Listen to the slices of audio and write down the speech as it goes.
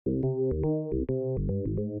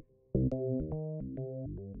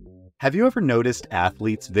Have you ever noticed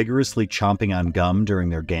athletes vigorously chomping on gum during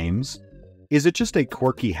their games? Is it just a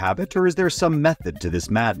quirky habit, or is there some method to this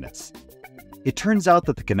madness? It turns out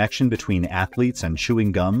that the connection between athletes and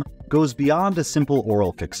chewing gum goes beyond a simple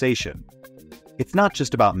oral fixation. It's not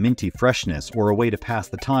just about minty freshness or a way to pass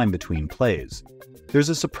the time between plays. There's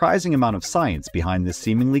a surprising amount of science behind this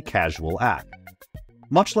seemingly casual act.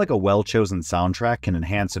 Much like a well-chosen soundtrack can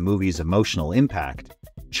enhance a movie's emotional impact,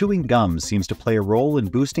 chewing gum seems to play a role in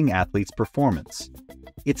boosting athletes' performance.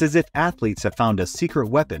 It's as if athletes have found a secret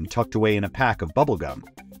weapon tucked away in a pack of bubblegum.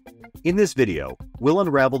 In this video, we'll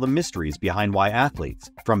unravel the mysteries behind why athletes,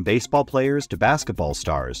 from baseball players to basketball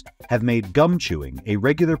stars, have made gum chewing a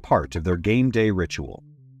regular part of their game day ritual.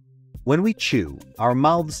 When we chew, our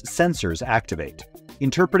mouth's sensors activate,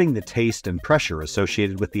 interpreting the taste and pressure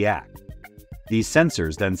associated with the act. These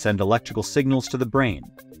sensors then send electrical signals to the brain,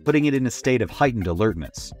 putting it in a state of heightened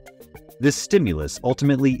alertness. This stimulus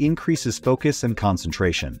ultimately increases focus and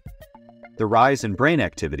concentration. The rise in brain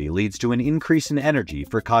activity leads to an increase in energy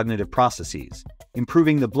for cognitive processes,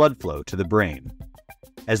 improving the blood flow to the brain.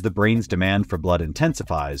 As the brain's demand for blood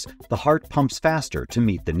intensifies, the heart pumps faster to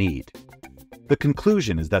meet the need. The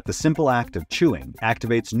conclusion is that the simple act of chewing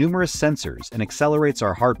activates numerous sensors and accelerates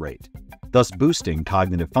our heart rate, thus boosting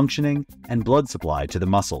cognitive functioning and blood supply to the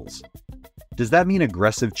muscles. Does that mean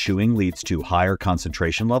aggressive chewing leads to higher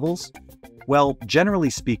concentration levels? Well, generally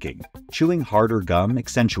speaking, chewing harder gum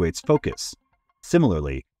accentuates focus.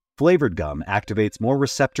 Similarly, flavored gum activates more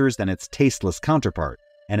receptors than its tasteless counterpart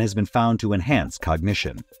and has been found to enhance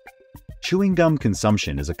cognition. Chewing gum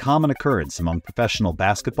consumption is a common occurrence among professional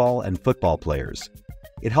basketball and football players.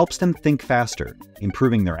 It helps them think faster,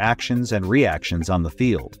 improving their actions and reactions on the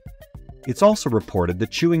field. It's also reported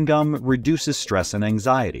that chewing gum reduces stress and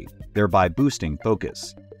anxiety, thereby boosting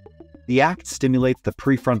focus. The act stimulates the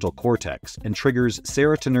prefrontal cortex and triggers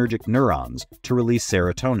serotonergic neurons to release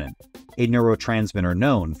serotonin, a neurotransmitter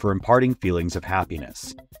known for imparting feelings of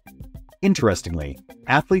happiness. Interestingly,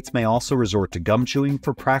 athletes may also resort to gum chewing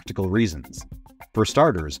for practical reasons. For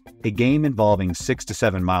starters, a game involving 6 to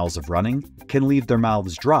 7 miles of running can leave their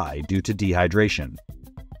mouths dry due to dehydration.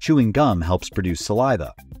 Chewing gum helps produce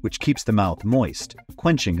saliva, which keeps the mouth moist,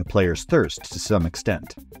 quenching a player's thirst to some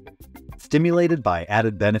extent. Stimulated by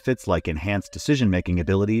added benefits like enhanced decision-making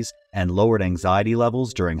abilities and lowered anxiety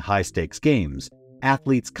levels during high-stakes games,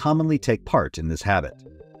 athletes commonly take part in this habit.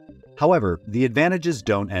 However, the advantages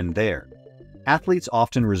don't end there. Athletes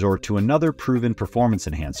often resort to another proven performance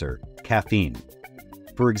enhancer, caffeine.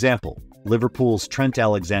 For example, Liverpool's Trent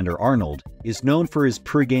Alexander-Arnold is known for his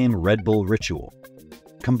pre-game Red Bull ritual.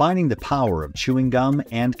 Combining the power of chewing gum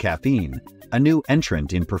and caffeine, a new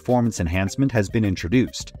entrant in performance enhancement has been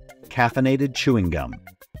introduced: caffeinated chewing gum.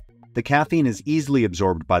 The caffeine is easily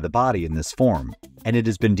absorbed by the body in this form, and it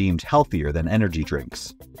has been deemed healthier than energy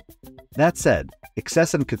drinks. That said,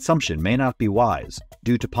 excessive consumption may not be wise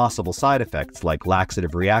due to possible side effects like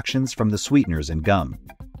laxative reactions from the sweeteners in gum.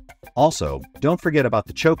 Also, don't forget about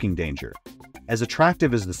the choking danger. As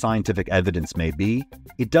attractive as the scientific evidence may be,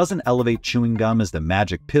 it doesn't elevate chewing gum as the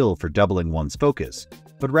magic pill for doubling one's focus,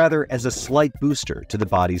 but rather as a slight booster to the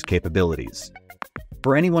body's capabilities.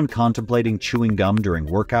 For anyone contemplating chewing gum during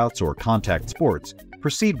workouts or contact sports,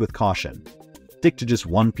 proceed with caution. Stick to just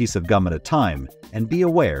one piece of gum at a time and be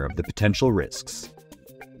aware of the potential risks.